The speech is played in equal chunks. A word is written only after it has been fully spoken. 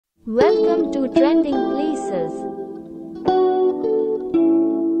Welcome to Trending Places.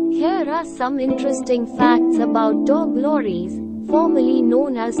 Here are some interesting facts about Torre Glòries, formerly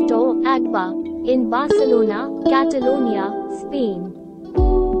known as Torre Agbar, in Barcelona, Catalonia, Spain.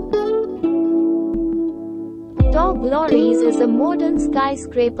 Torre Glòries is a modern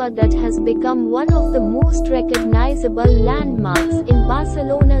skyscraper that has become one of the most recognizable landmarks in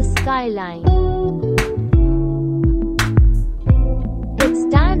Barcelona's skyline. It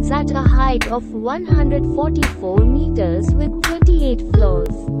stands at a height of 144 meters with 38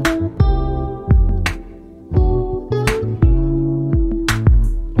 floors.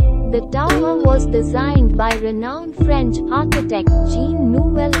 The tower was designed by renowned French architect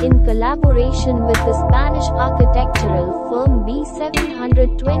Renewal in collaboration with the Spanish architectural firm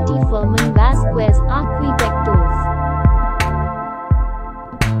B720 Firman Vasquez Arquitectos.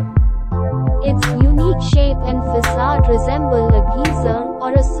 Its unique shape and facade resemble a geyser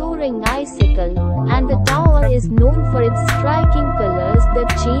or a soaring icicle, and the tower is known for its striking colors that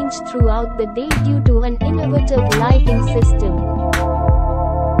change throughout the day due to an innovative lighting system.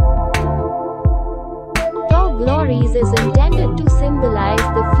 Torre Glòries is intended to symbolize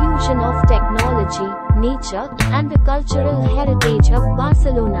the fusion of technology, nature, and the cultural heritage of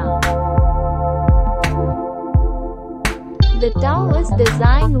Barcelona. The tower's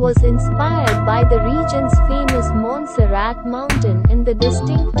design was inspired by the region's famous Montserrat mountain and the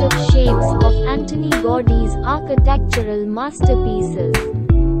distinctive shapes of Antoni Gaudi's architectural masterpieces.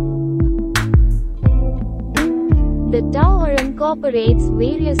 The tower incorporates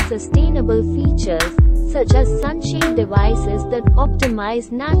various sustainable features, such as sunshade devices that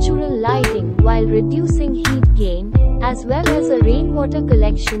optimize natural lighting while reducing heat gain, as well as a rainwater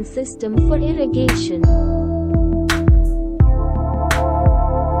collection system for irrigation.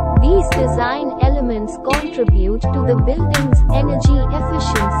 These design elements contribute to the building's energy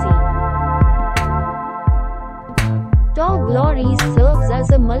efficiency. Torre Glòries serves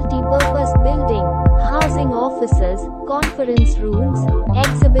as a multi-purpose building, housing offices, conference rooms,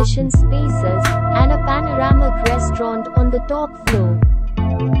 exhibition spaces, and a panoramic restaurant on the top floor.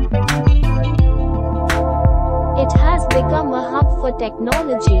 It has become a hub for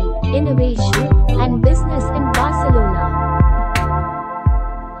technology, innovation, and business in Barcelona.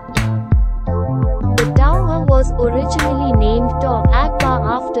 The tower was originally named Torre Agbar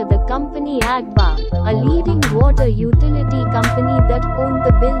after the company Agbar, a leading water utility company that owned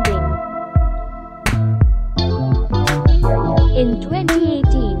the building. In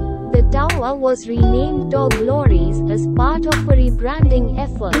 2018, the tower was renamed Torre Glòries as part of a rebranding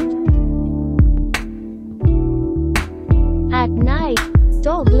effort. At night,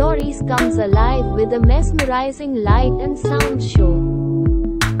 Torre Glòries comes alive with a mesmerizing light and sound show.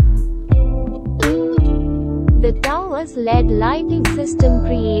 The tower's LED lighting system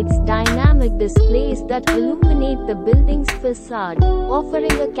creates dynamic displays that illuminate the building's facade,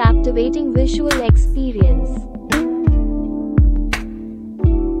 offering a captivating visual experience.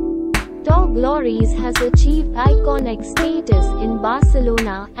 Torre Glòries has achieved iconic status in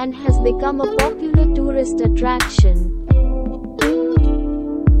Barcelona and has become a popular tourist attraction.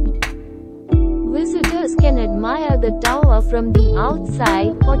 Visitors can admire the tower from the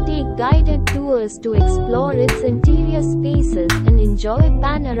outside or take guided tours to explore its interior spaces and enjoy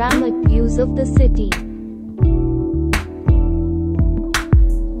panoramic views of the city.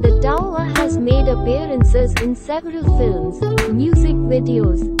 The tower has made appearances in several films, music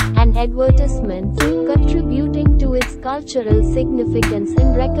videos, and advertisements, contributing to its cultural significance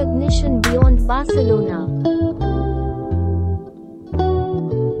and recognition beyond Barcelona.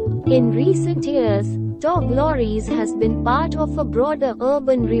 In recent years, Torre Glòries has been part of a broader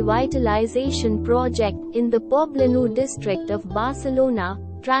urban revitalization project in the Poblenou district of Barcelona,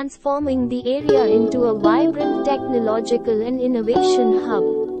 transforming the area into a vibrant technological and innovation hub.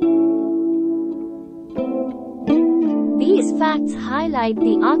 These facts highlight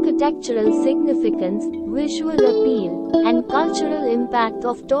the architectural significance, visual appeal, and cultural impact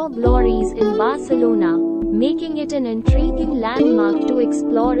of Torre Glòries in Barcelona, making it an intriguing landmark to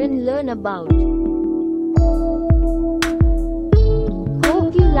explore and learn about.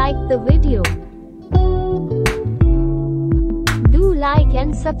 Hope you liked the video. Do like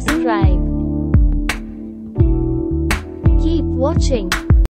and subscribe. Keep watching.